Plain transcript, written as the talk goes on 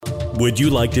Would you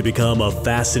like to become a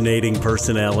fascinating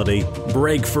personality,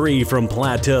 break free from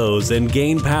plateaus, and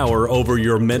gain power over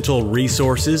your mental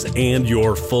resources and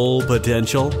your full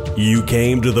potential? You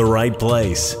came to the right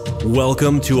place.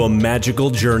 Welcome to a magical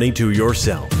journey to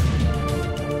yourself.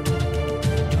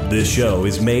 This show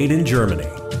is made in Germany.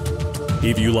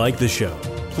 If you like the show,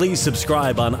 please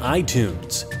subscribe on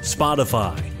iTunes,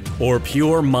 Spotify, or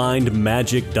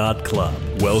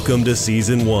puremindmagic.club. Welcome to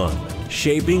Season 1,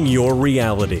 Shaping Your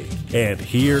Reality. And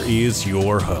here is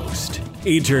your host,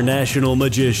 international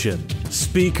magician,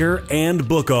 speaker, and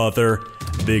book author,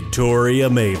 Victoria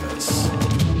Mavis.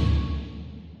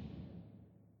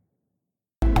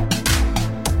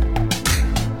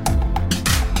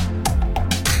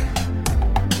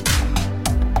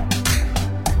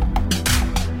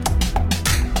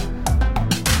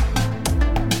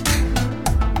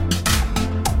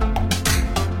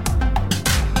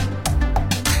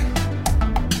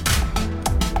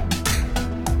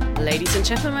 Ladies and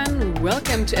gentlemen,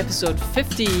 welcome to episode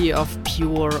 50 of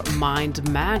Pure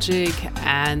Mind Magic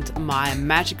and my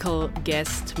magical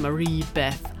guest, Marie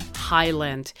Beth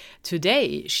Hyland.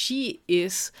 Today, she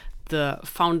is the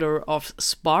founder of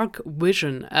Spark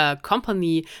Vision, a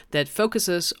company that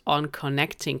focuses on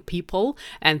connecting people,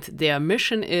 and their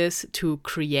mission is to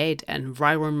create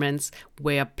environments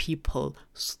where people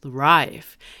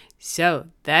thrive. So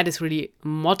that is really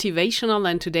motivational,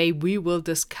 and today we will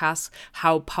discuss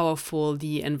how powerful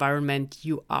the environment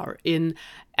you are in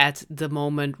at the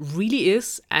moment really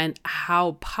is, and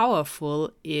how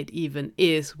powerful it even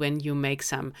is when you make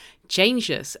some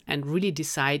changes and really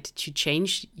decide to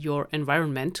change your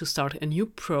environment to start a new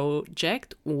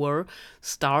project or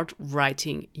start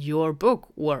writing your book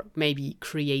or maybe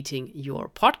creating your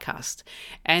podcast.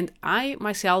 And I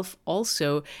myself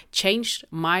also changed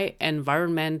my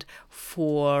environment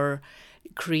for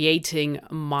creating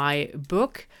my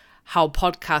book, How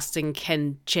Podcasting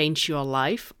Can Change Your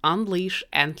Life, Unleash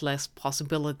Endless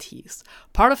Possibilities.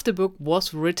 Part of the book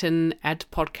was written at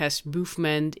Podcast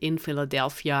Movement in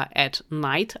Philadelphia at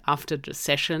night after the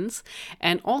sessions,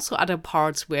 and also other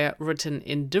parts were written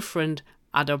in different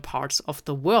other parts of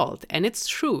the world. And it's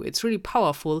true, it's really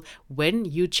powerful when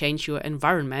you change your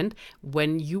environment,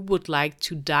 when you would like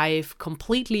to dive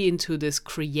completely into this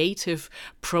creative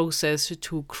process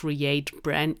to create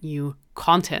brand new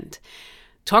content.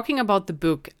 Talking about the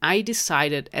book, I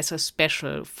decided as a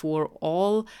special for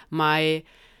all my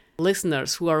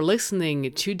listeners who are listening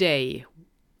today,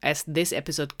 as this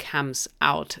episode comes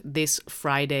out this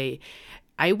Friday,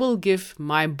 I will give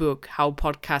my book, How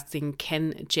Podcasting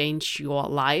Can Change Your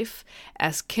Life,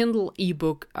 as Kindle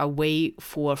ebook away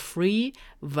for free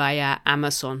via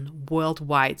Amazon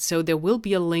worldwide. So there will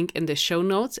be a link in the show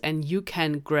notes and you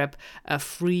can grab a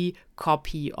free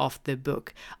copy of the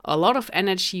book. A lot of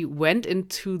energy went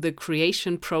into the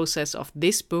creation process of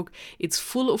this book. It's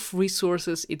full of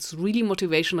resources, it's really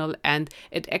motivational, and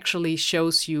it actually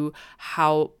shows you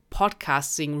how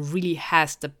podcasting really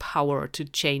has the power to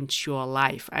change your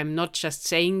life. I'm not just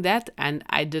saying that, and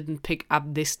I didn't pick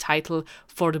up this title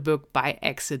for the book by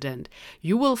accident.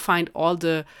 You will find all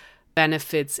the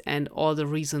benefits and all the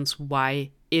reasons why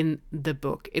in the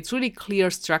book. It's really clear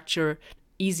structure,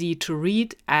 easy to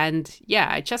read, and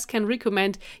I just can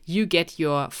recommend you get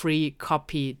your free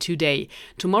copy today.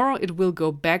 Tomorrow it will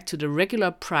go back to the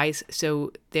regular price,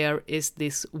 so there is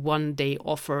this 1-day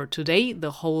offer today.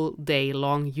 The whole day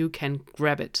long you can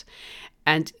grab it.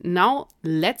 And now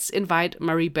let's invite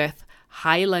Marie Beth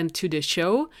Hyland to the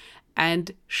show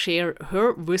and share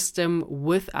her wisdom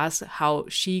with us, how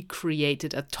she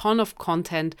created a ton of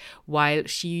content while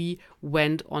she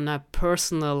went on a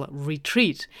personal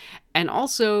retreat, and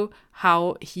also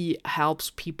how he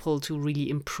helps people to really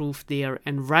improve their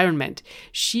environment.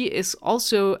 She is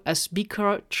also a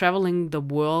speaker traveling the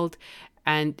world,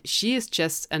 and she is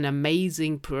just an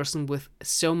amazing person with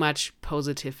so much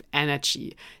positive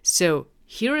energy. So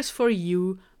here is for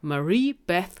you, Marie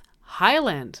Beth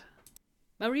Hyland.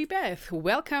 Marie Beth,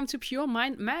 welcome to Pure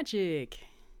Mind Magic.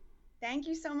 Thank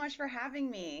you so much for having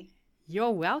me.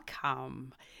 You're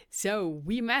welcome. So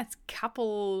we met a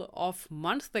couple of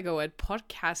months ago at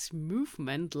Podcast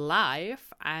Movement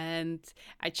Live, and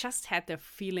I just had the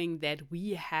feeling that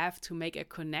we have to make a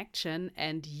connection,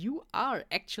 and you are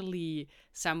actually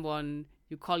someone,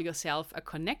 you call yourself a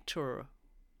connector.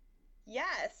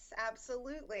 Yes,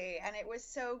 absolutely. And it was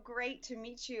so great to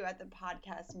meet you at the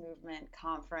Podcast Movement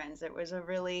conference. It was a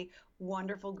really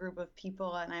wonderful group of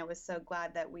people, and I was so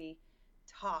glad that we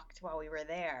talked while we were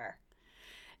there.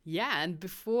 Yeah, and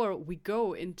before we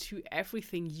go into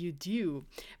everything you do,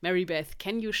 Marie Beth,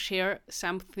 can you share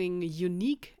something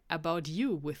unique about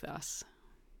you with us?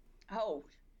 Oh,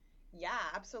 Yeah,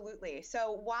 absolutely.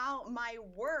 So while my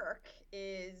work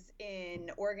is in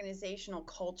organizational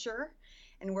culture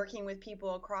and working with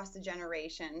people across the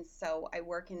generations, so I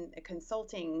work in a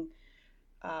consulting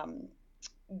um,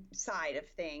 side of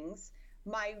things.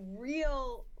 My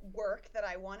real work that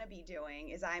I want to be doing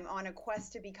is I'm on a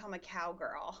quest to become a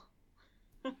cowgirl.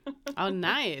 Oh,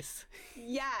 nice.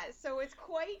 Yeah, so it's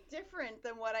quite different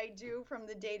than what I do from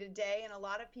the day to day. And a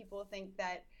lot of people think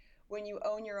that when you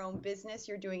own your own business,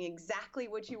 you're doing exactly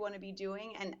what you want to be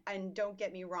doing. And don't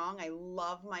get me wrong, I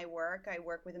love my work. I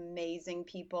work with amazing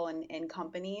people and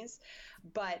companies,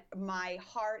 but my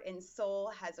heart and soul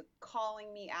has a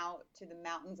calling me out to the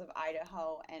mountains of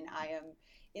Idaho, and I am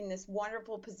in this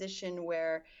wonderful position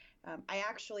where I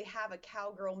actually have a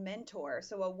cowgirl mentor.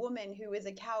 So a woman who is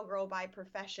a cowgirl by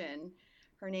profession,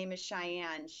 her name is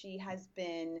Cheyenne. She has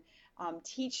been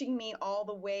teaching me all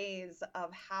the ways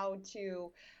of how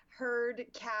to herd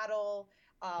cattle,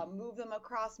 move them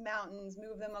across mountains,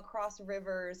 move them across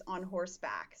rivers on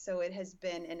horseback. So it has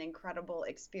been an incredible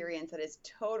experience that is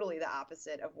totally the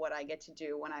opposite of what I get to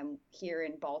do when I'm here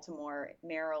in Baltimore,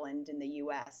 Maryland, in the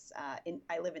US.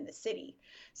 I live in the city,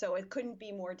 so it couldn't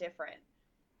be more different.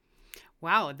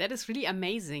 Wow, that is really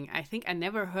amazing. I think I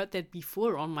never heard that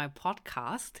before on my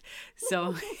podcast.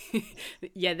 So,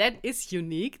 yeah, that is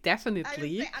unique,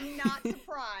 definitely. I'm not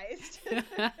surprised.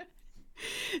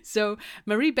 So,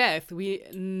 Marie Beth, we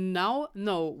now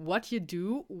know what you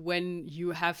do when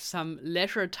you have some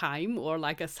leisure time or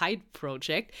like a side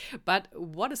project, but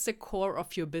what is the core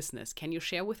of your business? Can you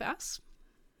share with us?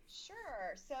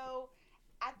 Sure. So,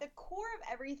 at the core of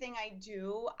everything I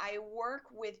do, I work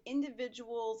with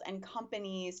individuals and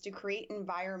companies to create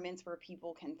environments where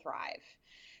people can thrive.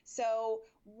 So,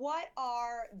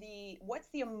 what's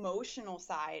the emotional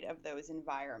side of those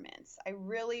environments? I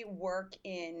really work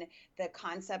in the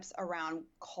concepts around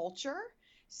culture.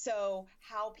 So,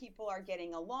 how people are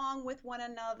getting along with one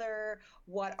another,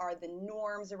 what are the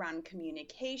norms around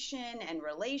communication and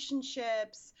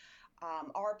relationships?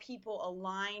 Are people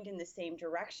aligned in the same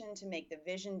direction to make the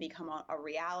vision become a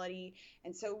reality?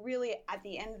 And so, really, at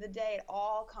the end of the day, it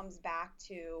all comes back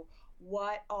to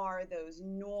what are those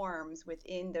norms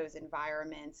within those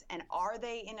environments, and are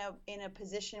they in a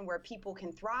position where people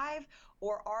can thrive,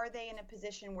 or are they in a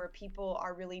position where people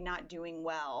are really not doing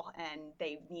well and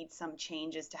they need some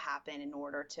changes to happen in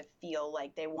order to feel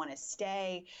like they want to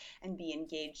stay and be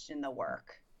engaged in the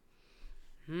work?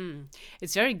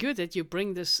 It's very good that you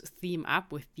bring this theme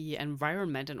up with the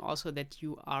environment and also that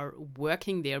you are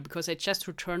working there, because I just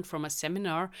returned from a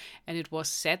seminar and it was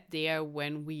said there,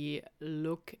 when we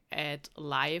look at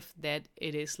life, that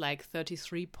it is like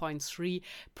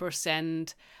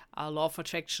 33.3% law of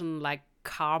attraction, like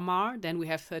karma, then we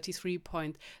have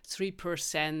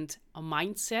 33.3%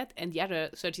 mindset, and the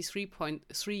other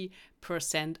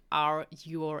 33.3% are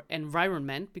your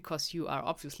environment, because you are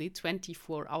obviously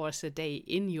 24 hours a day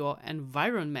in your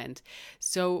environment.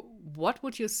 So what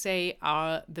would you say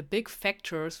are the big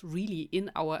factors really in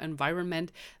our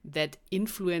environment that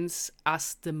influence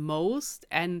us the most,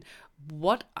 and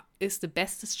what is the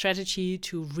best strategy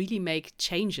to really make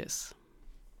changes?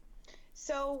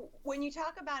 So, when you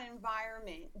talk about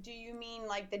environment, do you mean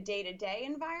like the day-to-day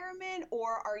environment,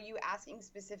 or are you asking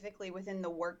specifically within the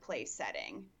workplace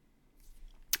setting?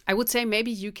 I would say maybe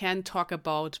you can talk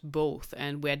about both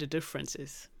and where the difference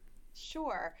is.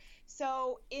 Sure.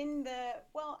 So,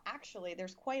 well, actually,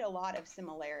 there's quite a lot of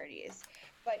similarities,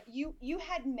 but you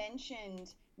had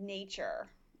mentioned nature,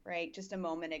 right, just a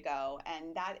moment ago,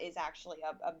 and that is actually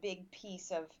a big piece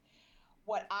of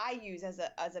what I use as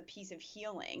a piece of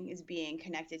healing, is being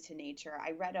connected to nature.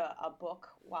 I read a book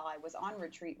while I was on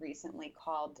retreat recently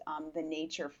called The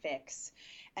Nature Fix.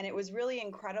 And it was really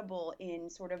incredible in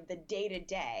sort of the day to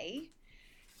day,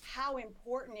 how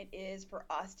important it is for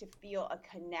us to feel a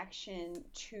connection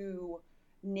to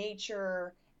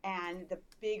nature and the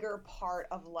bigger part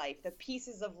of life, the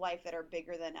pieces of life that are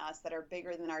bigger than us, that are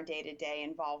bigger than our day-to-day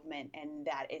involvement, and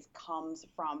that comes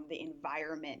from the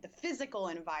environment, the physical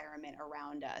environment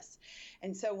around us.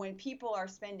 And so when people are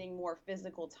spending more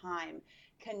physical time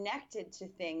connected to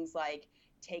things like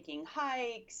taking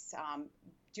hikes,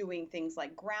 doing things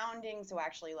like grounding, so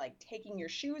actually like taking your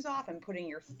shoes off and putting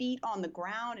your feet on the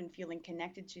ground and feeling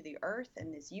connected to the earth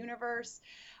and this universe,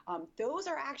 those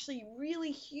are actually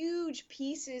really huge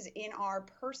pieces in our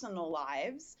personal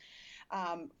lives,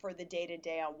 for the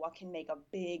day-to-day, on what can make a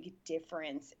big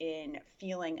difference in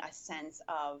feeling a sense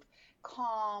of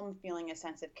calm, feeling a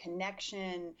sense of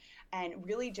connection, and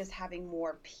really just having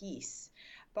more peace.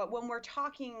 But when we're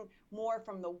talking more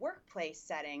from the workplace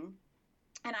setting,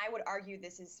 and I would argue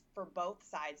this is for both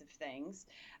sides of things,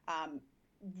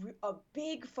 a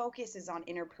big focus is on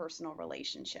interpersonal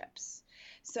relationships.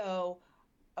 So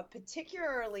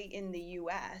particularly in the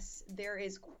US, there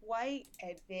is quite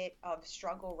a bit of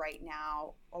struggle right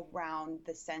now around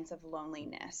the sense of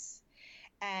loneliness.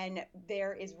 And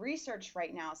there is research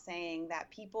right now saying that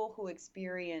people who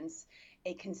experience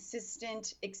a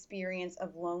consistent experience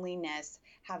of loneliness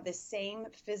have the same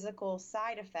physical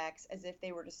side effects as if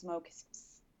they were to smoke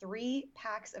 3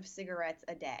 packs of cigarettes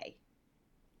a day.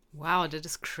 Wow, that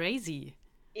is crazy.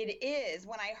 It is.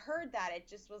 When I heard that, it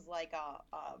just was like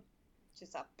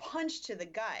just a punch to the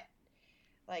gut.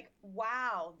 Like,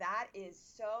 wow, that is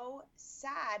so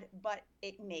sad, but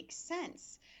it makes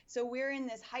sense. So we're in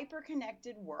this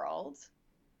hyper-connected world,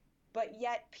 but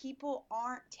yet people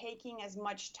aren't taking as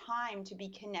much time to be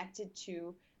connected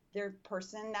to their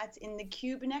person that's in the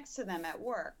cube next to them at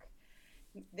work.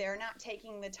 They're not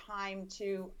taking the time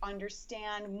to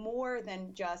understand more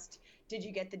than just, did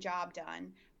you get the job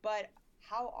done? But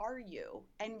how are you?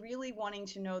 And really wanting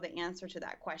to know the answer to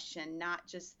that question, not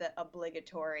just the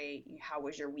obligatory, how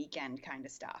was your weekend kind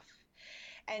of stuff.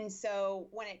 And so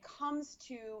when it comes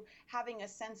to having a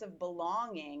sense of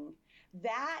belonging,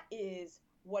 that is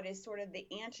what is sort of the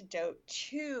antidote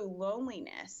to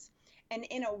loneliness. And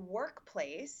in a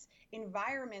workplace,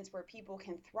 environments where people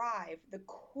can thrive, the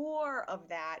core of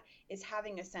that is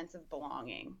having a sense of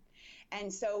belonging.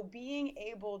 And so being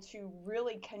able to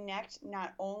really connect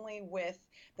not only with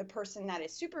the person that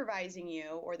is supervising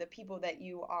you or the people that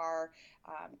you are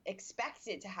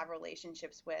expected to have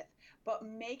relationships with, but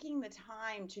making the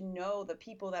time to know the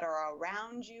people that are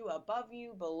around you, above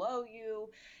you, below you,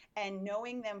 and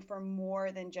knowing them for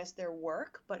more than just their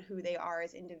work, but who they are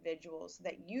as individuals, so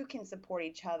that you can support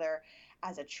each other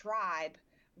as a tribe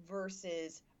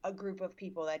versus a group of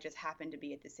people that just happen to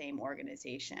be at the same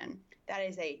organization. That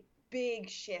is a big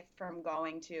shift from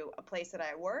going to a place that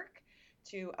I work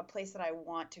to a place that I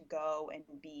want to go and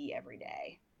be every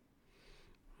day.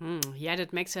 Yeah,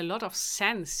 that makes a lot of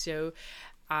sense. So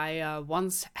I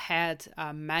once had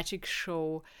a magic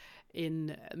show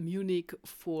in Munich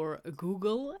for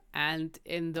Google, and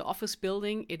in the office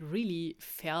building it really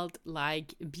felt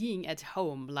like being at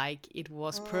home, like it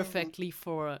was perfectly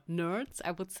for nerds,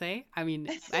 I would say. I mean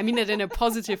it in a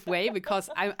positive way, because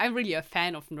I'm really a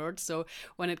fan of nerds. So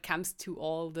when it comes to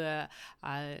all the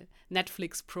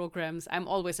Netflix programs, I'm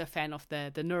always a fan of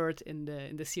the nerd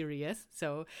in the series.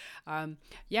 So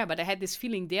but I had this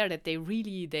feeling there that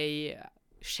they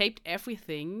shaped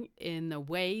everything in a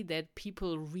way that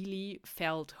people really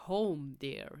felt home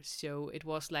there. So it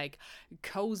was like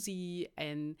cozy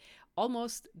and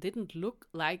almost didn't look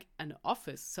like an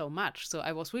office so much. So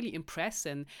I was really impressed,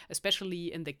 and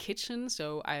especially in the kitchen.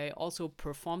 So I also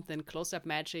performed then close-up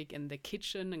magic in the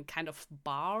kitchen and kind of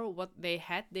bar what they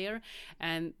had there.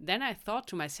 And then I thought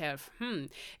to myself,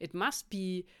 it must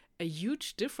be a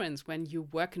huge difference when you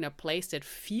work in a place that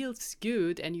feels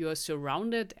good and you are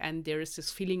surrounded and there is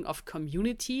this feeling of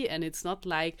community, and it's not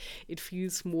like it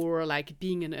feels more like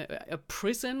being in a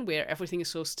prison where everything is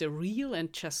so sterile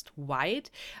and just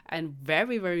white and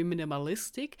very, very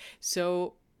minimalistic.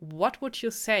 So what would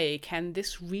you say? Can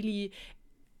this really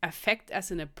affect us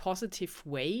in a positive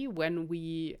way when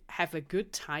we have a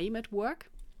good time at work?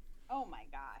 Oh my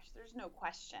gosh, there's no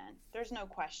question. There's no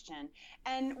question.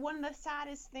 And one of the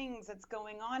saddest things that's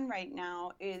going on right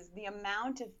now is the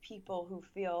amount of people who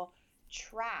feel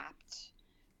trapped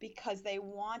because they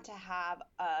want to have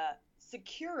a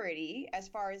security as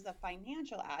far as the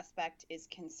financial aspect is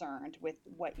concerned with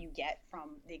what you get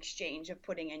from the exchange of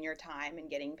putting in your time and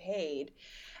getting paid.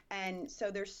 And so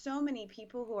there's so many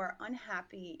people who are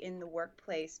unhappy in the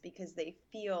workplace because they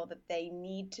feel that they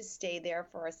need to stay there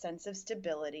for a sense of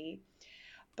stability,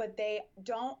 but they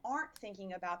aren't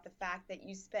thinking about the fact that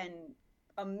you spend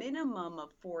a minimum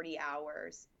of 40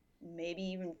 hours, maybe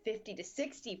even 50 to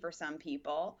 60 for some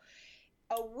people,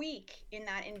 a week in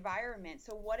that environment.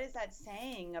 So what is that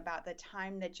saying about the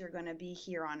time that you're going to be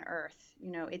here on Earth?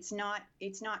 You know, it's not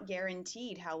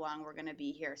guaranteed how long we're going to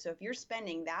be here. So if you're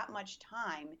spending that much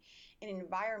time in an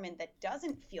environment that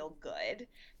doesn't feel good,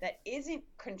 that isn't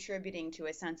contributing to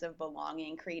a sense of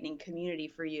belonging, creating community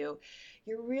for you,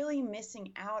 you're really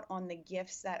missing out on the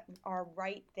gifts that are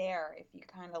right there if you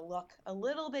kind of look a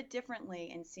little bit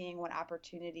differently and seeing what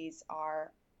opportunities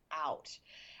are out.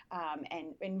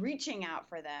 And reaching out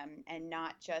for them and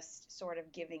not just sort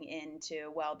of giving in to,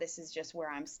 well, this is just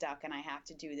where I'm stuck and I have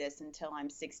to do this until I'm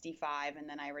 65 and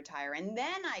then I retire and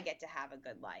then I get to have a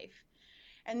good life.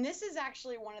 And this is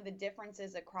actually one of the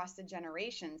differences across the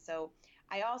generations. So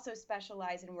I also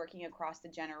specialize in working across the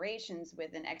generations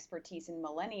with an expertise in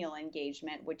millennial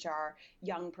engagement, which are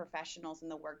young professionals in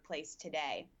the workplace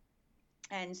today.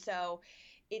 And so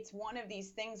it's one of these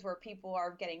things where people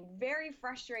are getting very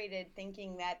frustrated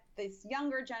thinking that this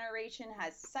younger generation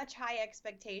has such high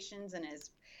expectations and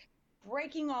is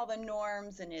breaking all the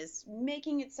norms and is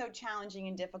making it so challenging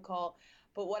and difficult.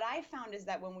 But what I found is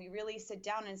that when we really sit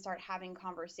down and start having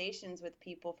conversations with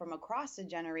people from across the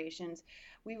generations,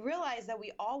 we realize that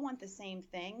we all want the same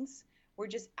things. We're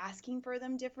just asking for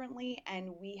them differently,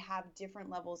 and we have different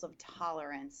levels of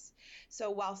tolerance.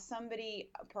 So while somebody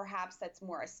perhaps that's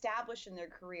more established in their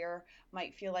career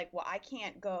might feel like, well, I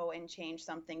can't go and change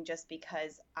something just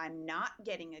because I'm not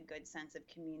getting a good sense of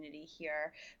community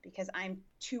here, because I'm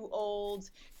too old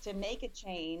to make a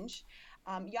change.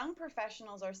 Young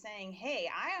professionals are saying, hey,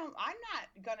 I'm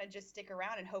not going to just stick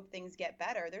around and hope things get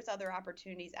better. There's other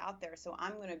opportunities out there. So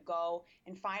I'm going to go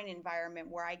and find an environment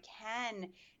where I can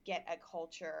get a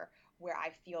culture where I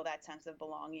feel that sense of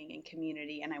belonging and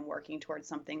community, and I'm working towards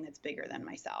something that's bigger than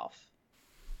myself.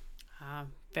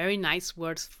 Very nice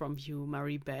words from you,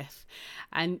 Marie-Beth.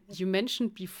 And you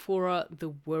mentioned before the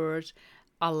word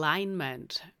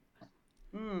alignment.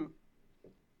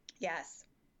 Yes.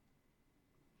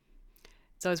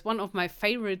 So it's one of my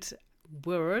favorite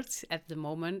words at the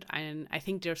moment. And I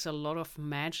think there's a lot of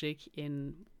magic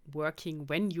in working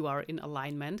when you are in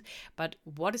alignment. But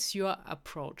what is your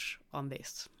approach on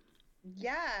this?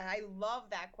 Yeah, I love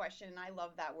that question. And I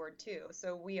love that word too.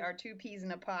 So we are two peas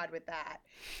in a pod with that.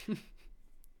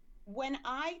 When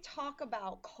I talk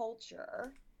about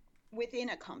culture within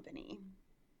a company,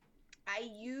 I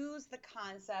use the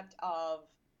concept of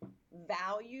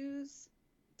values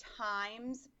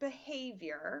times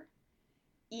behavior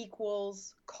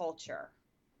equals culture.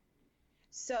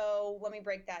 So let me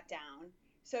break that down.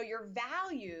 So your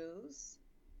values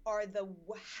are the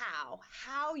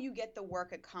how you get the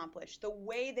work accomplished, the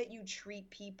way that you treat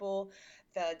people,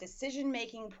 the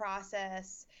decision-making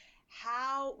process,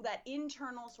 how that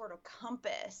internal sort of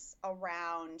compass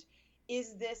around,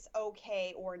 is this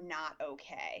okay or not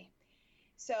okay?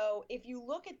 So if you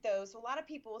look at those, a lot of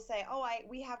people will say, oh,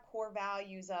 we have core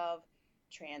values of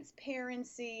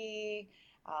transparency,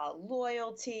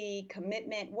 loyalty,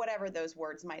 commitment, whatever those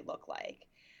words might look like.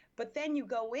 But then you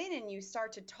go in and you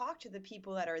start to talk to the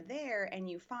people that are there and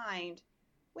you find,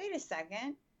 wait a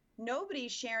second,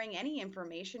 nobody's sharing any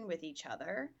information with each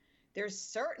other. There's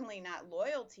certainly not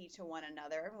loyalty to one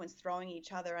another. Everyone's throwing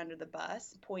each other under the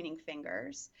bus, pointing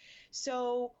fingers.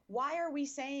 So why are we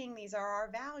saying these are our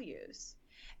values?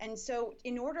 And so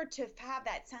in order to have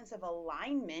that sense of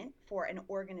alignment for an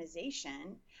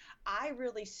organization, I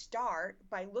really start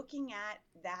by looking at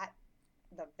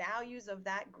the values of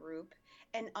that group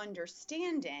and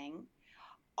understanding,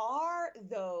 are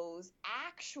those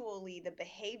actually the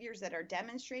behaviors that are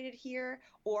demonstrated here,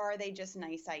 or are they just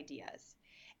nice ideas?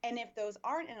 And if those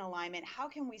aren't in alignment, how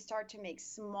can we start to make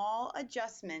small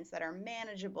adjustments that are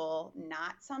manageable,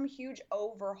 not some huge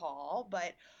overhaul,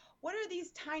 but what are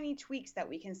these tiny tweaks that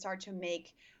we can start to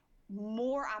make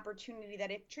more opportunity?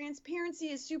 That if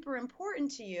transparency is super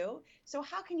important to you, so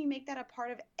how can you make that a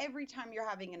part of every time you're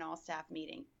having an all-staff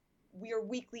meeting? Your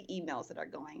weekly emails that are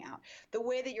going out, the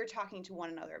way that you're talking to one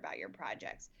another about your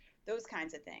projects, those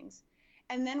kinds of things.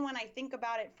 And then when I think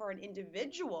about it for an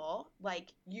individual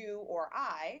like you or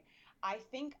I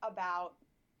think about,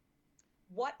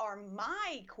 what are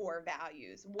my core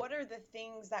values? What are the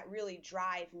things that really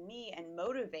drive me and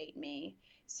motivate me?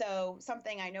 So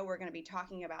something I know we're going to be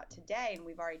talking about today, and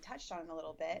we've already touched on a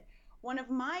little bit, one of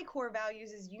my core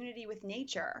values is unity with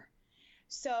nature.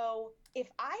 So if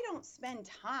I don't spend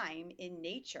time in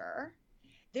nature,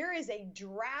 there is a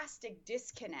drastic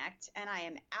disconnect and I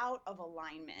am out of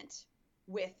alignment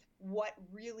with what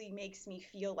really makes me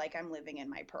feel like I'm living in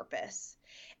my purpose.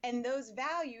 And those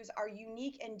values are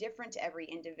unique and different to every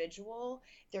individual.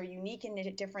 They're unique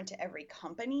and different to every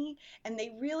company. And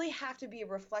they really have to be a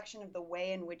reflection of the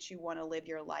way in which you want to live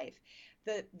your life.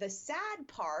 The sad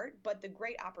part, but the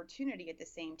great opportunity at the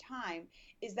same time,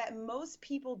 is that most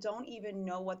people don't even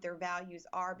know what their values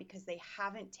are because they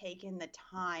haven't taken the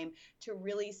time to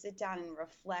really sit down and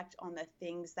reflect on the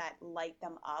things that light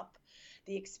them up,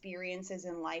 the experiences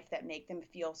in life that make them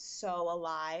feel so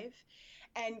alive,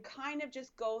 and kind of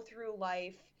just go through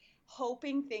life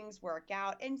hoping things work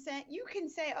out. And you can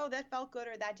say, oh, that felt good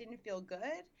or that didn't feel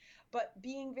good, but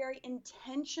being very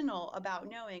intentional about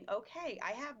knowing, okay,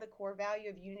 I have the core value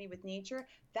of unity with nature.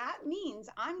 That means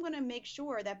I'm going to make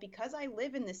sure that because I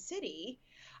live in the city,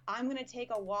 I'm going to take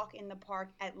a walk in the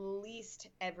park at least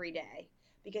every day.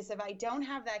 Because if I don't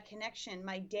have that connection,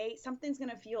 my day, something's going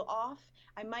to feel off.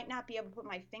 I might not be able to put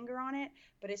my finger on it,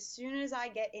 but as soon as I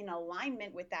get in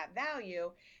alignment with that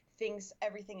value,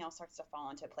 everything else starts to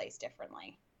fall into place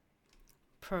differently.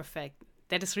 Perfect.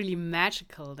 that is really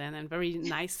magical then, and very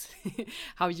nice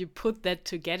how you put that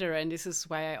together. And this is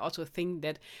why I also think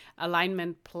that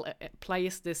alignment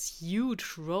plays this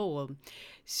huge role.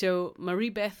 So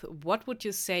Marie-Beth, what would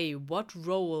you say, what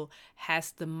role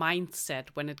has the mindset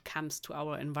when it comes to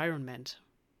our environment?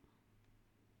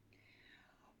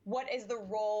 What is the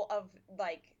role of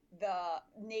like the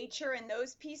nature in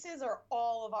those pieces, or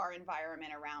all of our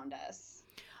environment around us?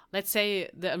 Let's say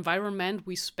the environment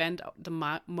we spend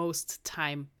the most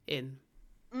time in.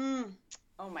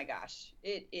 Oh my gosh,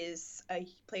 it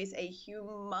plays a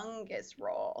humongous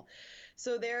role.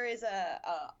 So there is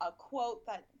a quote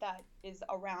that is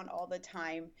around all the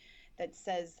time that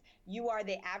says, "You are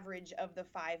the average of the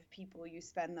 5 people you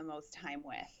spend the most time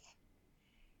with."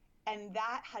 And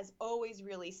that has always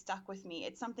really stuck with me.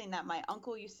 It's something that my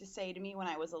uncle used to say to me when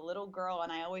I was a little girl,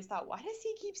 and I always thought, why does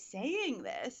he keep saying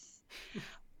this?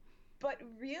 But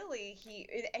really,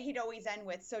 he'd always end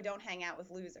with, "So don't hang out with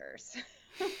losers."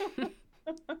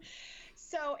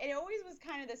 So it always was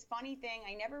kind of this funny thing.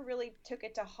 I never really took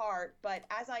it to heart, but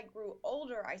as I grew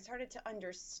older, I started to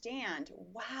understand,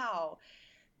 wow,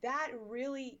 that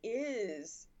really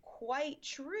is quite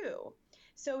true.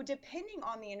 So depending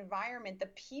on the environment, the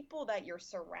people that you're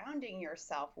surrounding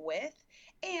yourself with,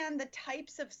 and the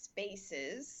types of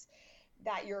spaces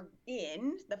that you're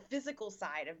in, the physical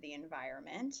side of the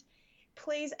environment,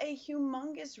 plays a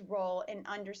humongous role in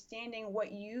understanding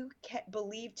what you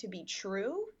believe to be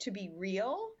true, to be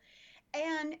real.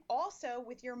 And also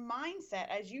with your mindset,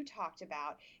 as you talked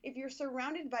about, if you're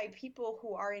surrounded by people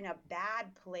who are in a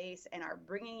bad place and are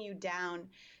bringing you down,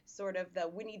 sort of the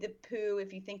Winnie the Pooh,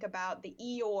 if you think about the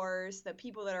Eeyores, the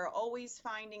people that are always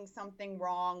finding something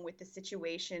wrong with the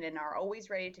situation and are always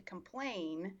ready to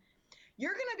complain,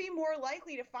 you're going to be more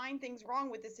likely to find things wrong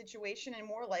with the situation and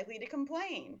more likely to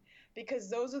complain, because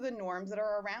those are the norms that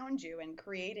are around you and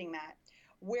creating that.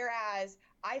 Whereas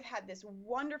I've had this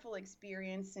wonderful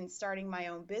experience in starting my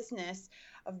own business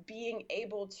of being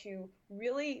able to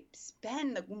really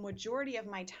spend the majority of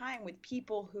my time with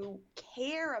people who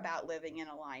care about living in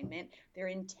alignment. They're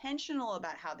intentional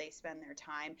about how they spend their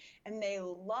time, and they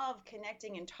love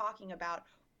connecting and talking about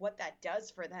what that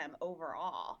does for them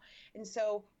overall. And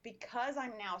so because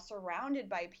I'm now surrounded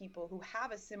by people who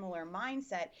have a similar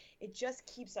mindset, it just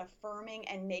keeps affirming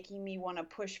and making me want to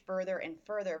push further and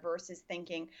further, versus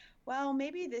thinking, well,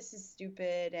 maybe this is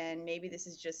stupid and maybe this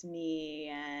is just me,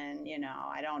 and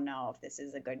I don't know if this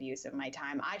is a good use of my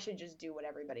time. I should just do what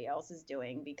everybody else is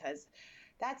doing because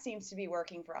that seems to be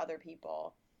working for other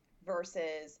people,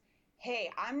 versus,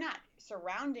 hey, I'm not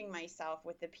surrounding myself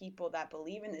with the people that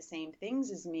believe in the same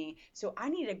things as me, so I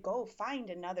need to go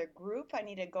find another group. I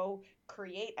need to go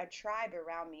create a tribe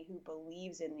around me who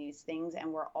believes in these things,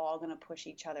 and we're all going to push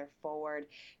each other forward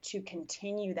to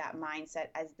continue that mindset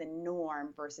as the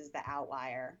norm versus the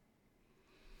outlier.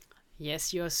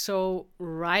 Yes, you're so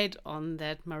right on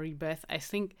that, Marie-Beth. I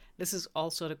think this is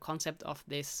also the concept of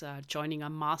this joining a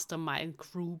mastermind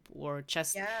group, or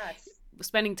just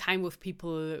spending time with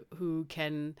people who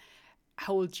can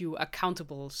hold you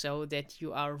accountable, so that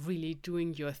you are really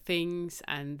doing your things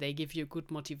and they give you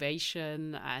good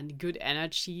motivation and good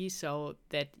energy so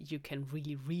that you can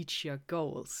really reach your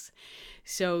goals.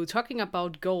 So talking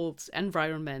about goals,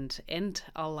 environment and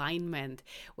alignment,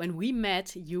 when we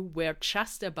met, you were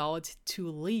just about to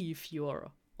leave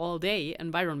your all-day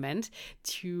environment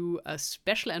to a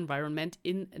special environment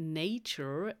in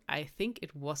nature. I think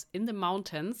it was in the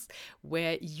mountains,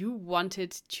 where you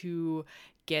wanted to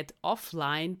get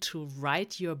offline to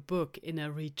write your book in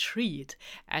a retreat.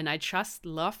 And I just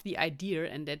love the idea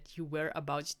and that you were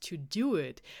about to do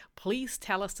it. Please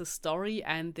tell us the story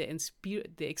and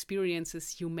the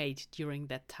experiences you made during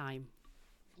that time.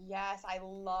 Yes, I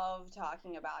love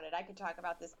talking about it. I could talk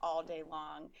about this all day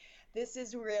long. This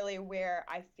is really where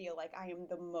I feel like I am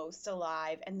the most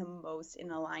alive and the most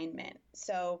in alignment.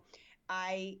 So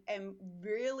I am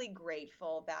really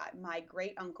grateful that my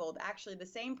great uncle, actually the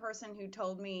same person who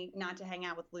told me not to hang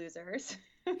out with losers,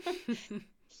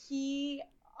 he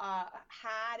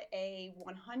had a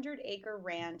 100-acre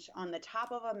ranch on the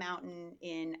top of a mountain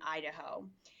in Idaho.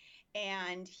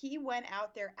 And he went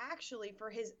out there actually for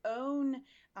his own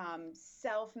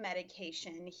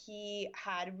self-medication. He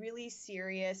had really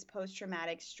serious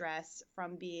post-traumatic stress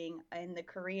from being in the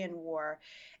Korean War,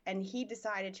 and he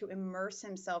decided to immerse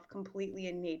himself completely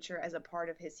in nature as a part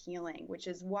of his healing, which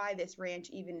is why this ranch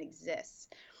even exists.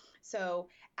 So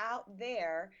out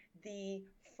there, the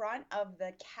front of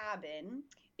the cabin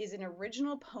is an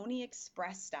original Pony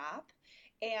Express stop,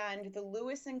 and the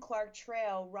Lewis and Clark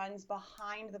Trail runs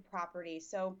behind the property.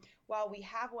 So while we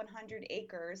have 100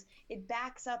 acres, it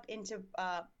backs up into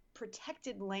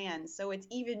protected land. So it's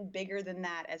even bigger than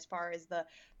that as far as the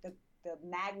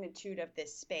magnitude of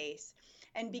this space.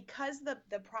 And because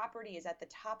the property is at the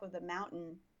top of the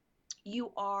mountain,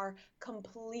 you are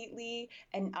completely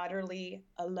and utterly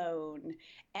alone.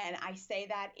 And I say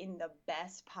that in the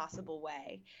best possible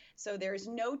way. So there's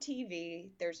no TV,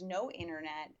 there's no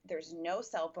internet, there's no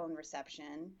cell phone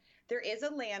reception. There is a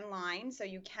landline, so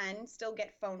you can still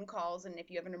get phone calls. And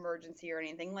if you have an emergency or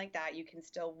anything like that, you can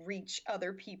still reach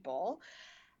other people.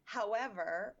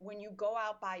 However, when you go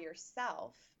out by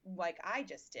yourself, like I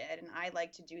just did, and I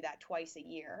like to do that twice a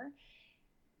year,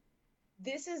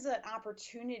 this is an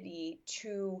opportunity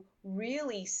to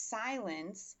really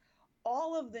silence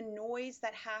all of the noise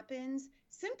that happens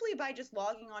simply by just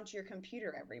logging onto your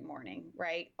computer every morning,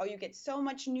 right? Oh, you get so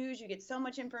much news, you get so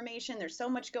much information, there's so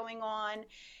much going on.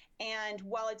 And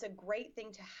while it's a great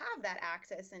thing to have that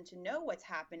access and to know what's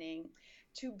happening,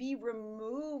 to be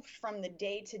removed from the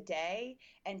day to day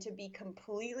and to be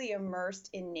completely immersed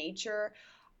in nature,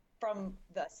 from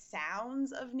the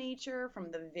sounds of nature,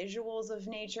 from the visuals of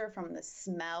nature, from the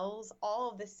smells,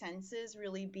 all of the senses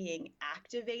really being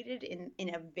activated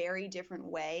in a very different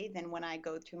way than when I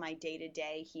go through my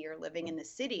day-to-day here living in the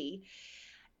city.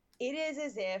 It is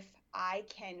as if I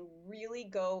can really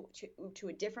go to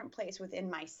a different place within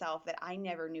myself that I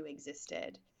never knew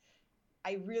existed.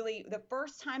 The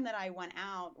first time that I went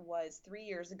out was 3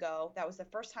 years ago. That was the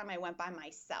first time I went by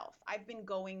myself. I've been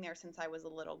going there since I was a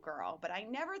little girl, but I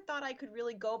never thought I could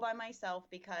really go by myself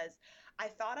because I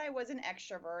thought I was an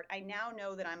extrovert. I now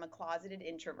know that I'm a closeted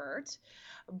introvert,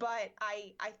 but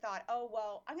I thought, oh,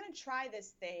 well, I'm going to try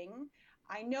this thing.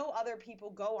 I know other people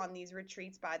go on these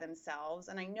retreats by themselves,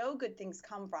 and I know good things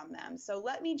come from them. So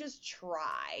let me just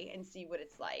try and see what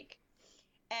it's like.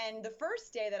 And the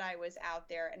first day that I was out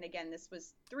there, and again, this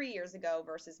was 3 years ago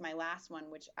versus my last one,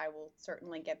 which I will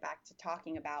certainly get back to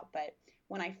talking about. But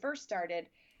when I first started,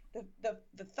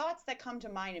 the thoughts that come to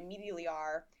mind immediately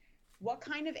are, what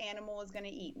kind of animal is going to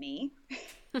eat me?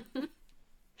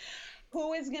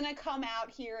 Who is going to come out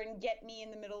here and get me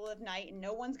in the middle of the night and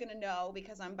no one's going to know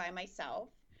because I'm by myself?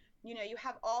 You know, you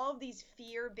have all of these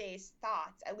fear-based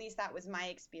thoughts. At least that was my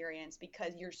experience,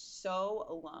 because you're so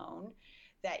alone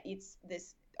that it's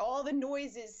this, all the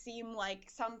noises seem like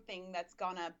something that's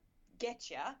gonna get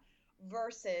you,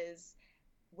 versus,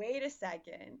 wait a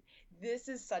second, this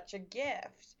is such a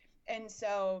gift. And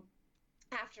so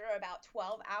after about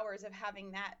 12 hours of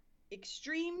having that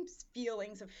extreme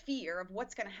feelings of fear of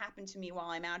what's going to happen to me while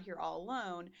I'm out here all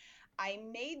alone, I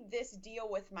made this deal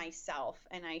with myself,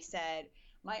 and I said,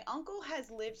 my uncle has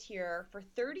lived here for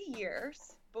 30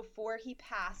 years before he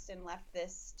passed and left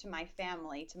this to my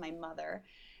family, to my mother,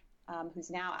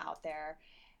 who's now out there.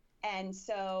 And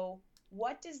so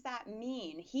what does that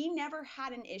mean? He never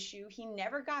had an issue. He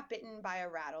never got bitten by a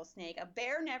rattlesnake. A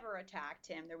bear never attacked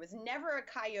him. There was never a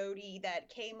coyote that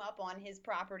came up on his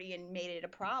property and made it a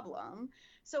problem.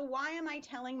 So why am I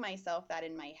telling myself that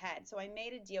in my head? So I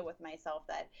made a deal with myself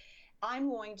that I'm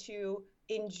going to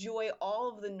enjoy all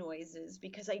of the noises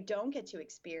because I don't get to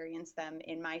experience them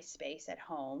in my space at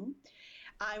home.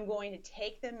 I'm going to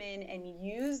take them in and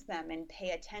use them and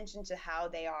pay attention to how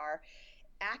they are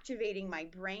activating my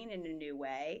brain in a new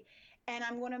way. And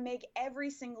I'm going to make every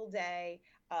single day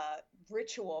a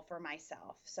ritual for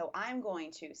myself. So I'm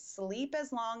going to sleep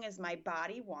as long as my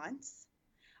body wants.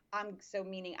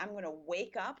 Meaning I'm going to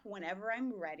wake up whenever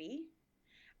I'm ready.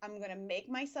 I'm going to make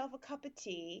myself a cup of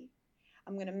tea.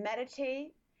 I'm going to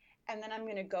meditate. And then I'm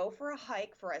going to go for a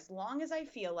hike for as long as I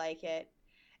feel like it.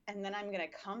 And then I'm going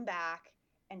to come back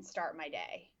and start my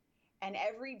day. And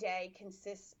every day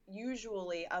consists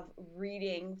usually of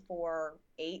reading for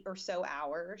 8 or so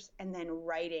hours and then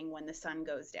writing when the sun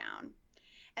goes down.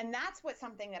 And that's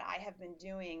something that I have been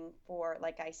doing for,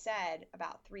 like I said,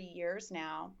 about 3 years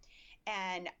now.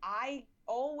 And I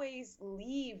always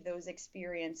leave those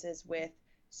experiences with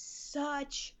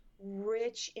such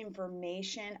rich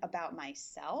information about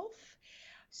myself,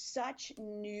 such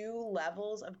new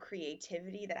levels of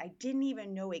creativity that I didn't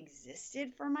even know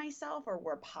existed for myself or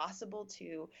were possible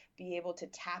to be able to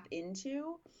tap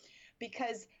into.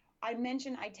 Because I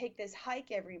mentioned I take this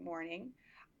hike every morning.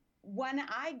 When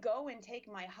I go and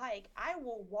take my hike, I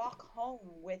will walk home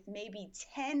with maybe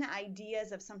 10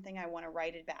 ideas of something I want to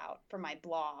write about for my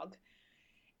blog.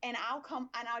 And I'll come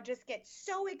and I'll just get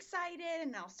so excited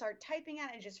and I'll start typing out,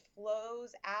 and it just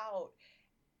flows out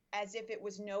as if it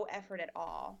was no effort at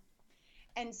all.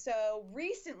 And so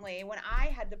recently, when I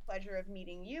had the pleasure of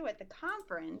meeting you at the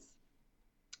conference,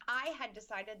 I had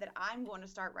decided that I'm going to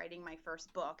start writing my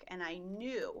first book. And I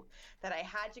knew that I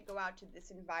had to go out to this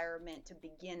environment to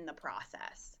begin the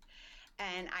process.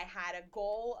 And I had a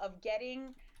goal of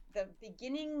getting the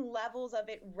beginning levels of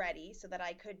it ready so that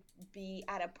I could be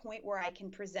at a point where I can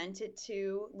present it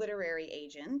to literary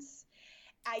agents.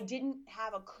 I didn't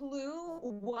have a clue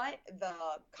what the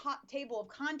table of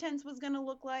contents was going to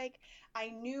look like. I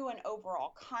knew an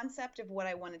overall concept of what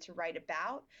I wanted to write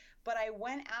about, but I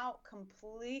went out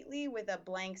completely with a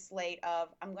blank slate of,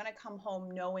 I'm going to come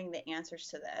home knowing the answers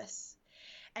to this.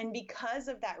 And because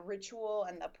of that ritual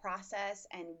and the process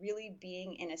and really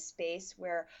being in a space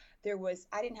where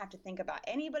I didn't have to think about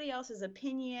anybody else's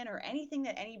opinion or anything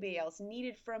that anybody else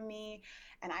needed from me.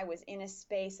 And I was in a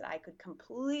space that I could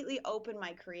completely open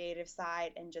my creative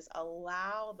side and just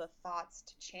allow the thoughts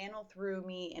to channel through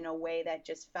me in a way that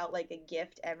just felt like a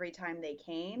gift every time they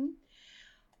came.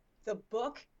 The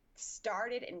book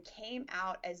started and came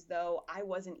out as though I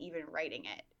wasn't even writing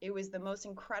it. It was the most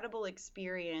incredible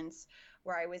experience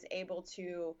where I was able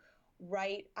to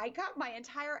write. I got my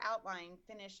entire outline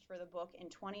finished for the book in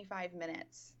 25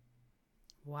 minutes.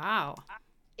 Wow.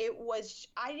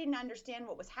 I didn't understand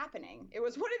what was happening. It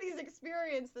was one of these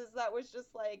experiences that was just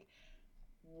like,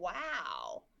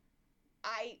 wow.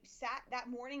 That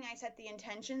morning, I set the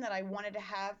intention that I wanted to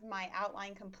have my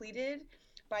outline completed.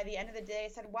 By the end of the day,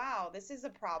 I said, wow, this is a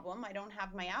problem. I don't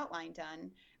have my outline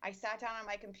done. I sat down on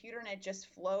my computer and it just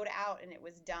flowed out and it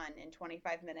was done in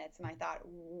 25 minutes. And I thought,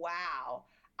 wow,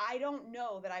 I don't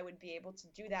know that I would be able to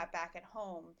do that back at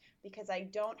home because I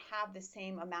don't have the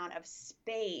same amount of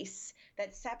space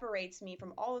that separates me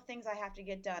from all the things I have to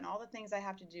get done, all the things I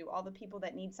have to do, all the people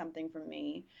that need something from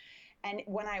me. And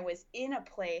when I was in a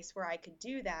place where I could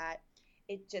do that,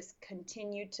 it just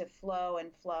continued to flow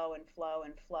and flow and flow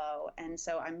and flow. And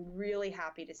so I'm really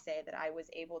happy to say that I was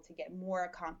able to get more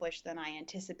accomplished than I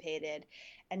anticipated.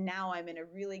 And now I'm in a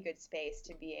really good space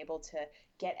to be able to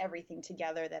get everything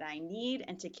together that I need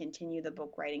and to continue the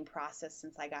book writing process,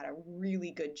 since I got a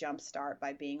really good jump start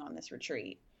by being on this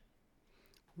retreat.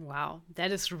 Wow,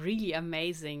 that is really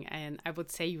amazing. And I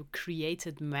would say you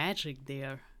created magic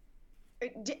there.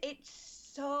 It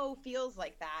so feels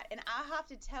like that. And I have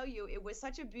to tell you, it was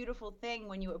such a beautiful thing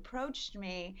when you approached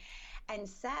me and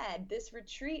said, this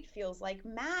retreat feels like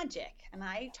magic. And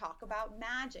I talk about the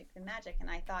magic. And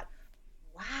I thought,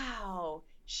 wow,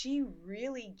 she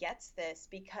really gets this,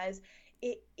 because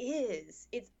it's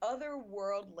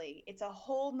otherworldly. It's a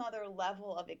whole nother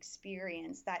level of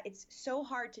experience that it's so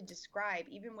hard to describe,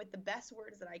 even with the best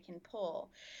words that I can pull.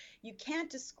 You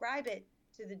can't describe it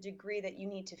to the degree that you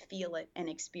need to feel it and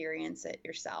experience it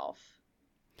yourself.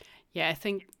 Yeah, I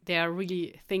think there are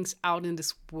really things out in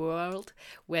this world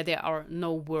where there are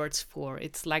no words for.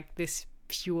 It's like this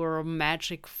pure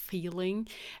magic feeling.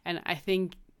 And I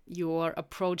think your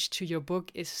approach to your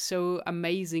book is so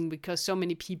amazing, because so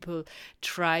many people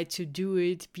try to do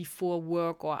it before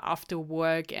work or after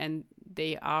work, and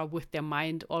they are with their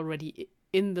mind already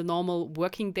in the normal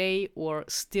working day or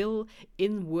still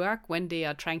in work when they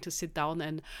are trying to sit down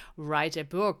and write a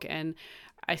book. And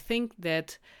I think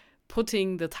that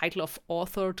putting the title of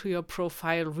author to your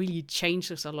profile really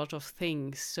changes a lot of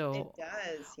things. So it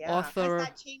does, yeah. Author, has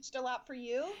that changed a lot for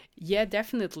you? Yeah,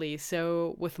 definitely.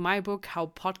 So with my book, How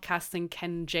Podcasting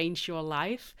Can Change Your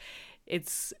Life,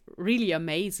 it's really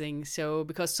amazing. So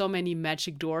because so many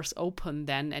magic doors open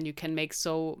then, and you can make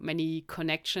so many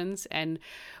connections. And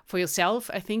for yourself,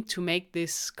 I think, to make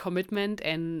this commitment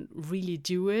and really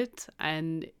do it.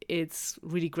 And it's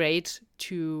really great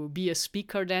to be a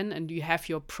speaker then, and you have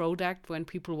your product when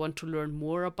people want to learn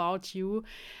more about you.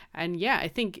 And yeah, I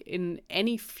think in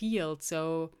any field,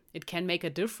 so it can make a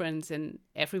difference, and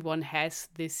everyone has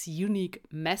this unique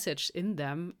message in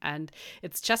them. And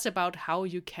it's just about how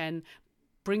you can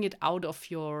bring it out of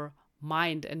your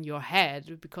mind and your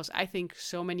head, because I think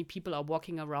so many people are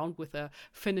walking around with a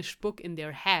finished book in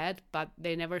their head, but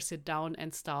they never sit down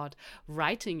and start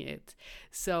writing it.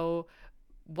 So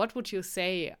what would you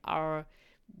say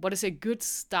what is a good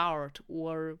start,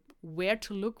 or where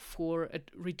to look for a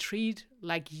retreat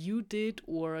like you did,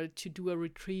 or to do a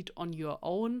retreat on your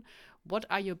own? What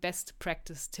are your best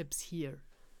practice tips here?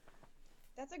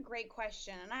 That's a great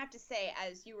question. And I have to say,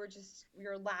 as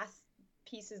your last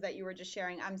pieces that you were just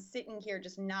sharing, I'm sitting here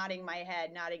just nodding my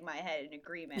head in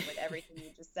agreement with everything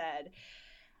you just said.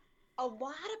 A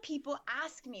lot of people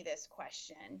ask me this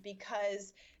question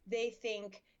because they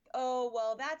think, oh,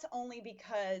 well, that's only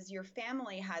because your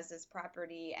family has this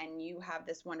property and you have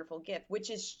this wonderful gift, which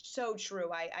is so true.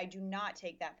 I do not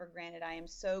take that for granted. I am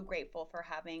so grateful for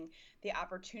having the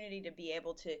opportunity to be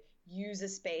able to use a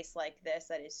space like this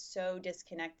that is so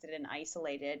disconnected and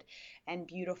isolated and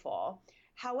beautiful.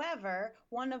 However,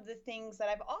 one of the things that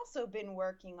I've also been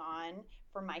working on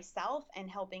for myself and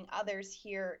helping others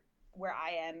here where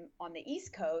I am on the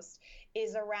East Coast,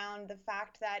 is around the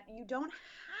fact that you don't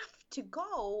have to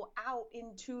go out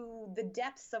into the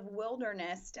depths of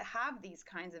wilderness to have these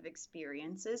kinds of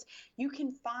experiences. You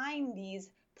can find these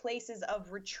places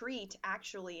of retreat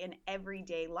actually in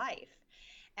everyday life.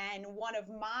 And one of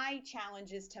my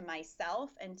challenges to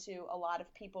myself and to a lot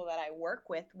of people that I work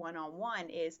with one-on-one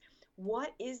is,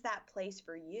 what is that place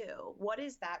for you? What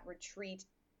is that retreat,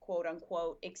 quote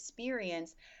unquote,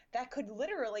 experience that could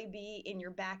literally be in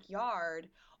your backyard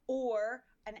or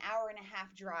an hour and a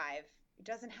half drive? It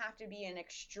doesn't have to be an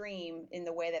extreme in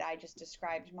the way that I just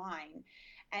described mine.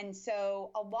 And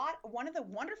so one of the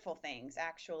wonderful things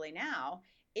actually now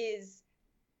is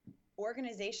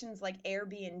organizations like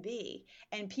Airbnb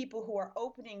and people who are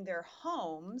opening their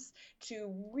homes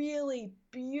to really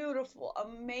beautiful,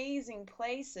 amazing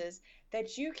places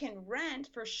that you can rent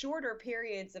for shorter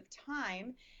periods of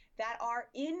time that are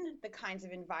in the kinds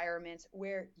of environments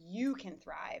where you can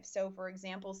thrive. So, for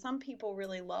example, some people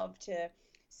really love to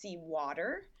see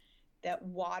water. That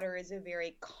water is a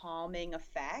very calming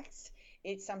effect.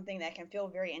 It's something that can feel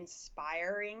very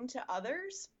inspiring to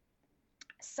others.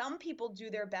 Some people do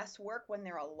their best work when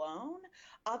they're alone.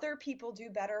 Other people do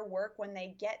better work when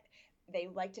they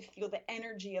like to feel the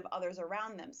energy of others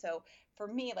around them. So for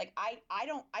me, like I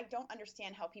don't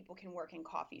understand how people can work in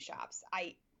coffee shops.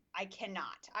 I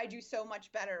cannot. I do so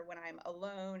much better when I'm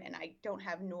alone and I don't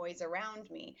have noise around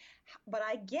me. But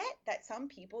I get that some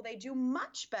people, they do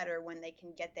much better when they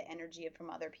can get the energy from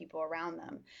other people around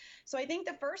them. So I think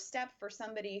the first step for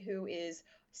somebody who is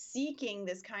seeking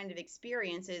this kind of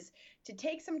experience is to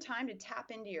take some time to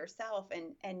tap into yourself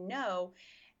and know,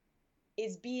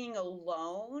 is being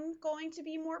alone going to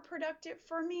be more productive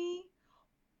for me?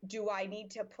 Do I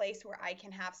need to a place where I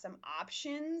can have some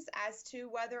options as to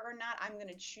whether or not I'm going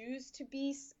to choose to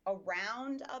be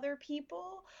around other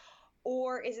people?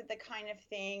 Or is it the kind of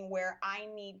thing where I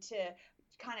need to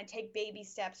kind of take baby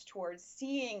steps towards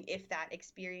seeing if that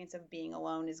experience of being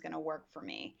alone is going to work for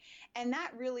me? And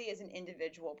that really is an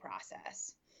individual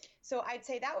process. So I'd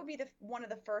say that would be one of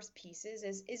the first pieces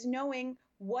is knowing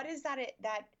what is that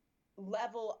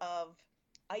level of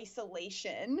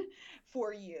isolation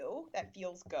for you that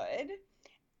feels good,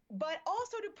 but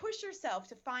also to push yourself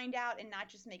to find out and not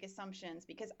just make assumptions,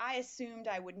 because I assumed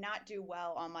I would not do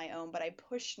well on my own, but I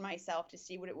pushed myself to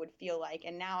see what it would feel like.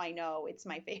 And now I know it's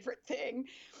my favorite thing.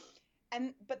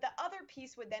 But the other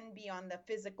piece would then be on the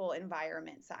physical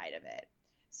environment side of it.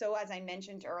 So as I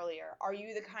mentioned earlier, are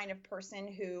you the kind of person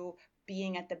who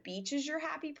being at the beach is your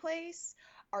happy place?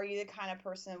 Are you the kind of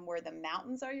person where the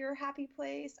mountains are your happy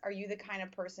place? Are you the kind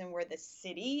of person where the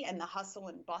city and the hustle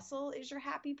and bustle is your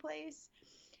happy place?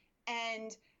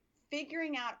 And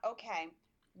figuring out, okay,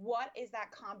 what is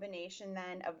that combination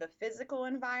then of the physical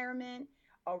environment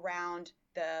around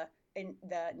the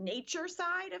nature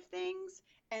side of things,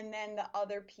 and then the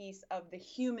other piece of the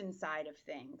human side of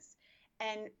things?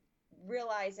 And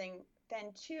realizing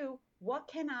then too, what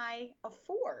can I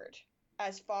afford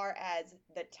as far as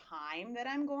the time that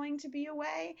I'm going to be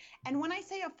away? And when I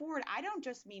say afford, I don't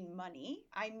just mean money.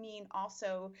 I mean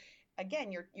also,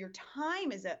 again, your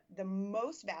time is the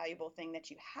most valuable thing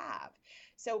that you have.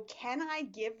 So can I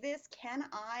give this? Can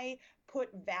I put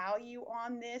value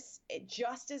on this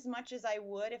just as much as I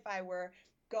would if I were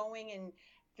going and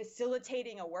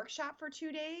facilitating a workshop for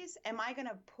 2 days? Am I going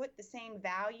to put the same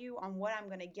value on what I'm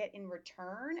going to get in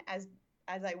return as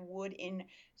I would in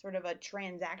sort of a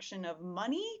transaction of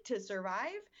money to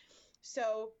survive?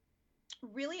 So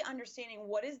really understanding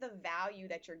what is the value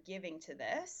that you're giving to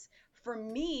this. For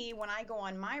me, when I go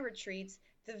on my retreats,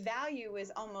 the value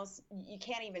is almost, you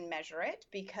can't even measure it,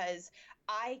 because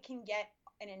I can get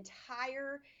an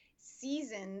entire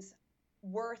season's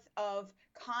worth of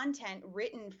content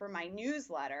written for my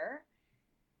newsletter.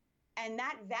 And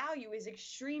that value is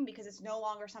extreme because it's no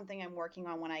longer something I'm working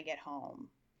on when I get home.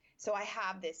 So I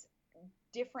have this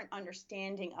different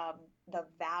understanding of the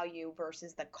value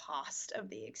versus the cost of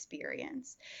the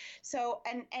experience. So,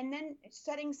 and then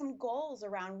setting some goals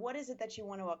around what is it that you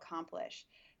want to accomplish.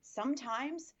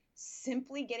 Sometimes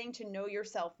simply getting to know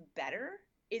yourself better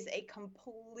is a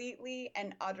completely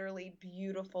and utterly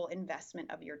beautiful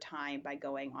investment of your time by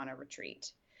going on a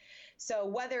retreat. So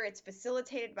whether it's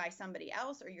facilitated by somebody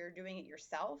else or you're doing it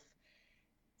yourself,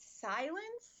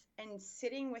 silence and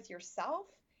sitting with yourself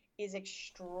is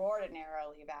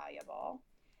extraordinarily valuable.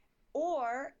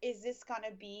 Or is this going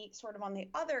to be sort of on the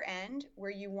other end where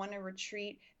you want a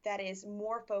retreat that is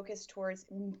more focused towards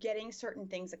getting certain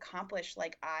things accomplished?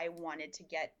 Like I wanted to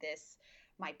get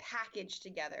my package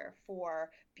together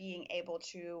for being able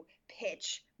to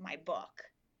pitch my book,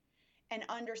 and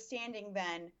understanding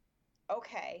then,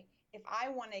 okay, if I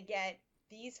want to get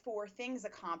these 4 things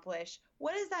accomplished,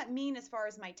 what does that mean as far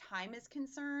as my time is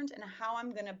concerned, and how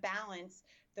I'm going to balance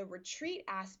the retreat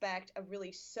aspect of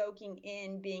really soaking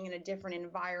in, being in a different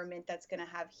environment that's going to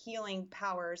have healing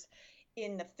powers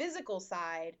in the physical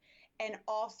side, and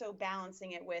also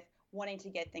balancing it with wanting to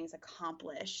get things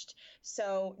accomplished.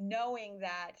 So knowing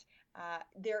that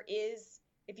there is,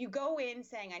 if you go in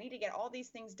saying, I need to get all these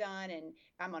things done and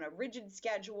I'm on a rigid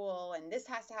schedule and this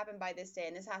has to happen by this day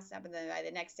and this has to happen by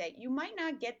the next day, you might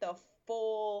not get the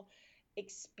full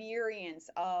experience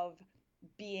of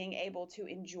being able to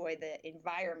enjoy the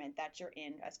environment that you're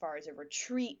in as far as a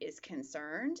retreat is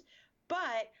concerned.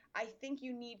 But I think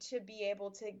you need to be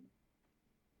able to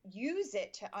use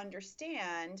it to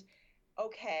understand,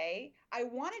 okay, I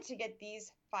wanted to get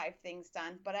these 5 things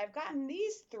done, but I've gotten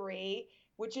these 3,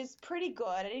 which is pretty good.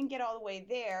 I didn't get all the way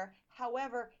there.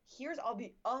 However, here's all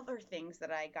the other things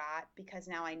that I got, because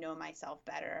now I know myself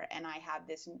better and I have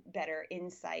this better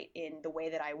insight in the way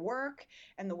that I work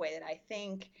and the way that I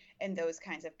think and those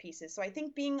kinds of pieces. So I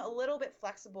think being a little bit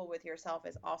flexible with yourself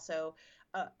is also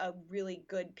a really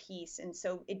good piece. And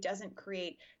so it doesn't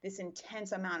create this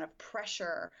intense amount of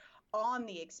pressure on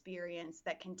the experience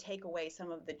that can take away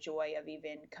some of the joy of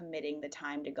even committing the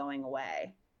time to going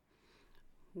away.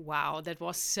 Wow, that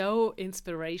was so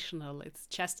inspirational. It's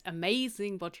just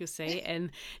amazing what you say.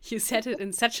 And you said it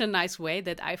in such a nice way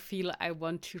that I feel I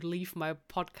want to leave my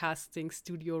podcasting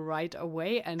studio right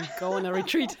away and go on a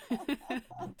retreat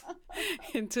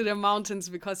into the mountains.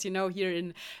 Because, you know, here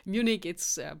in Munich,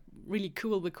 it's really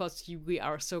cool because we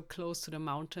are so close to the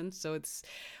mountains. So it's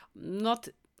not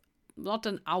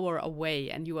an hour away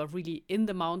and you are really in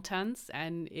the mountains,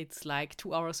 and it's like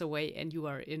 2 hours away and you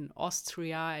are in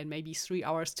Austria and maybe 3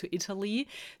 hours to Italy.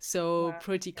 So wow,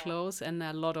 pretty close, and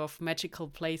a lot of magical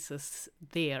places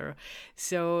there.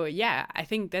 So yeah, I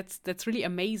think that's really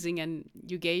amazing, and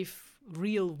you gave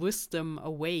real wisdom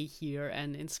away here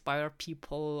and inspire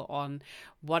people on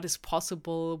what is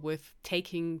possible with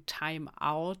taking time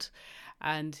out.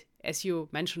 And as you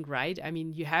mentioned, right, I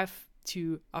mean, you have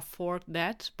to afford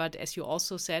that, but as you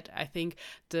also said, I think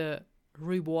the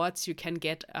rewards you can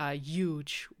get are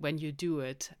huge when you do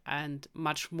it, and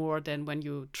much more than when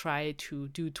you try to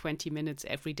do 20 minutes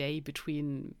every day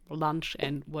between lunch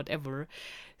and whatever.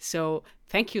 So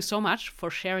thank you so much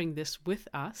for sharing this with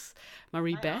us,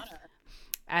 Marie-Beth.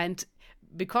 And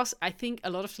because I think a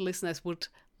lot of the listeners would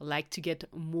like to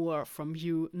get more from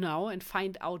you now and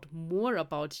find out more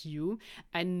about you,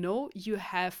 I know you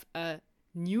have a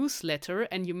newsletter,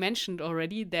 and you mentioned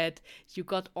already that you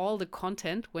got all the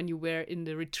content when you were in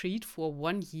the retreat for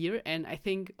 1 year, and I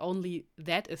think only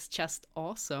that is just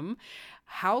awesome.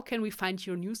 How can we find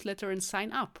your newsletter and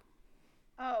sign up?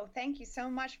 Oh, thank you so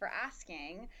much for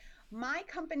asking. My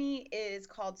company is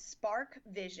called Spark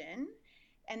Vision,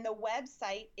 and the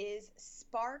website is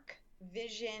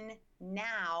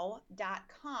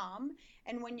sparkvisionnow.com.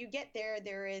 And when you get there,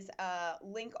 there is a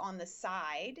link on the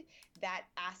side that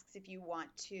asks if you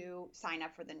want to sign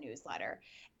up for the newsletter.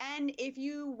 And if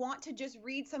you want to just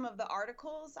read some of the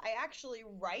articles, I actually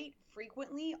write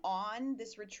frequently on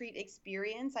this retreat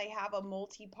experience. I have a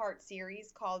multi-part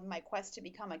series called My Quest to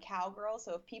Become a Cowgirl.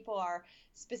 So if people are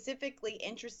specifically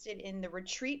interested in the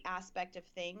retreat aspect of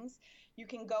things, you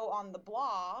can go on the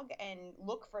blog and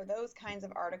look for those kinds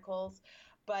of articles.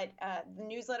 But the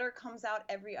newsletter comes out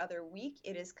every other week.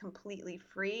 It is completely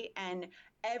free, and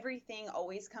everything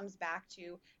always comes back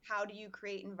to how do you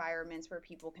create environments where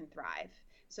people can thrive.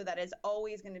 So that is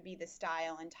always going to be the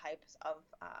style and types of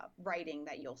writing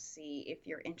that you'll see if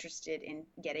you're interested in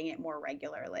getting it more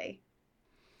regularly.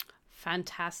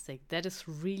 Fantastic. That is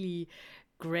really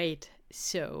great.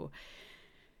 So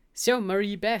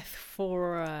Marie-Beth,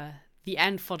 for the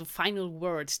end, for the final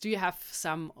words, do you have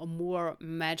some more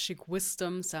magic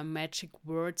wisdom, some magic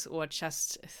words, or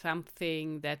just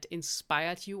something that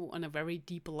inspired you on a very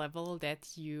deep level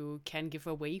that you can give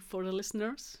away for the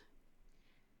listeners?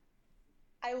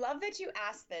 I love that you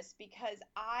asked this, because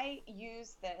I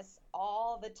use this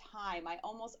all the time. I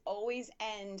almost always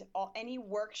end any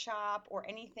workshop or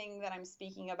anything that I'm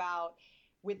speaking about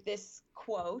with this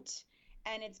quote,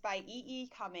 and it's by E.E.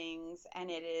 Cummings,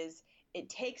 and it is, "It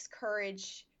takes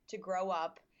courage to grow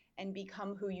up and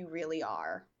become who you really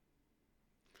are."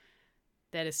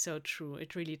 That is so true.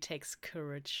 It really takes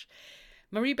courage.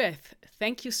 Marie-Beth,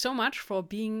 thank you so much for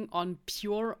being on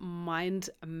Pure Mind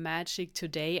Magic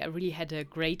today. I really had a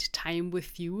great time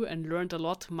with you and learned a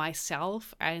lot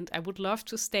myself, and I would love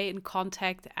to stay in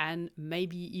contact and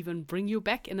maybe even bring you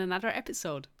back in another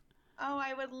episode. Oh,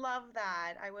 I would love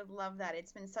that. I would love that.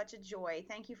 It's been such a joy.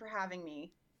 Thank you for having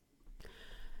me.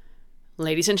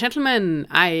 Ladies and gentlemen,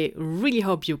 I really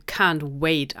hope you can't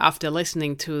wait after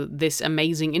listening to this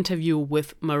amazing interview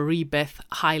with Marie Beth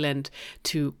Hyland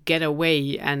to get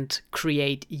away and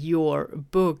create your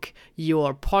book,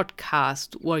 your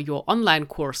podcast, or your online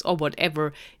course, or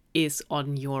whatever is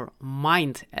on your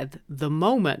mind at the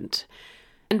moment.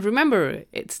 And remember,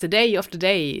 it's the day of the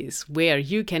days where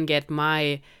you can get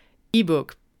my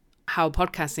ebook, How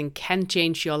Podcasting Can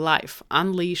Change Your Life,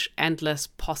 Unleash Endless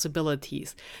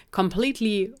Possibilities,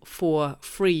 completely for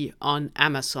free on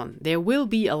Amazon. There will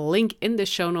be a link in the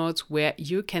show notes where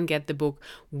you can get the book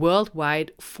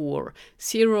worldwide for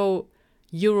 €0,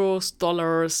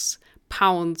 dollars,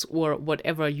 pounds, or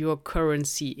whatever your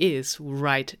currency is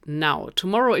right now.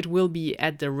 Tomorrow it will be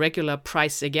at the regular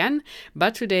price again,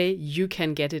 but today you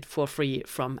can get it for free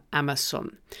from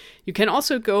Amazon. You can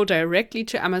also go directly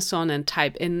to Amazon and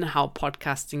type in How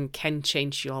Podcasting Can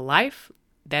Change Your Life.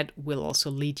 That will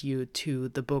also lead you to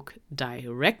the book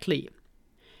directly.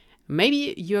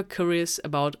 Maybe you're curious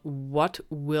about what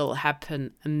will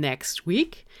happen next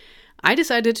week. I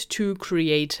decided to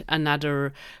create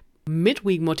another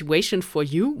midweek motivation for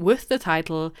you with the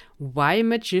title Why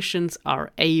Magicians Are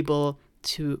Able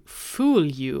to Fool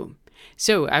You.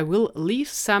 So I will leave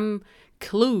some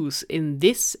clues in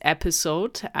this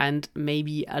episode and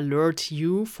maybe alert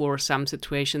you for some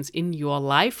situations in your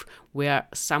life where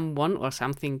someone or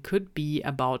something could be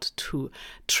about to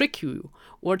trick you,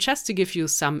 or just to give you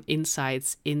some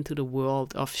insights into the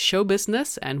world of show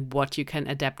business and what you can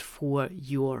adapt for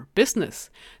your business.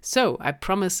 So I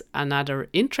promise another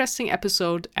interesting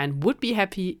episode and would be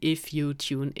happy if you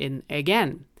tune in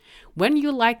again. When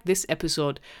you like this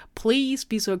episode, please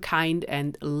be so kind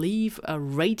and leave a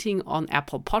rating on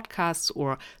Apple Podcasts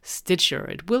or Stitcher.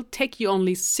 It will take you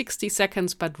only 60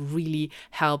 seconds, but really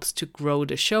helps to grow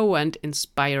the show and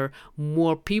inspire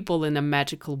more people in a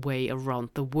magical way around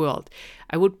the world.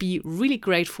 I would be really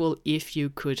grateful if you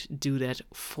could do that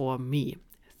for me.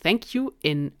 Thank you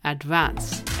in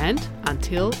advance. And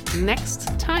until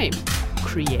next time,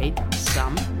 create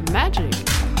some magic.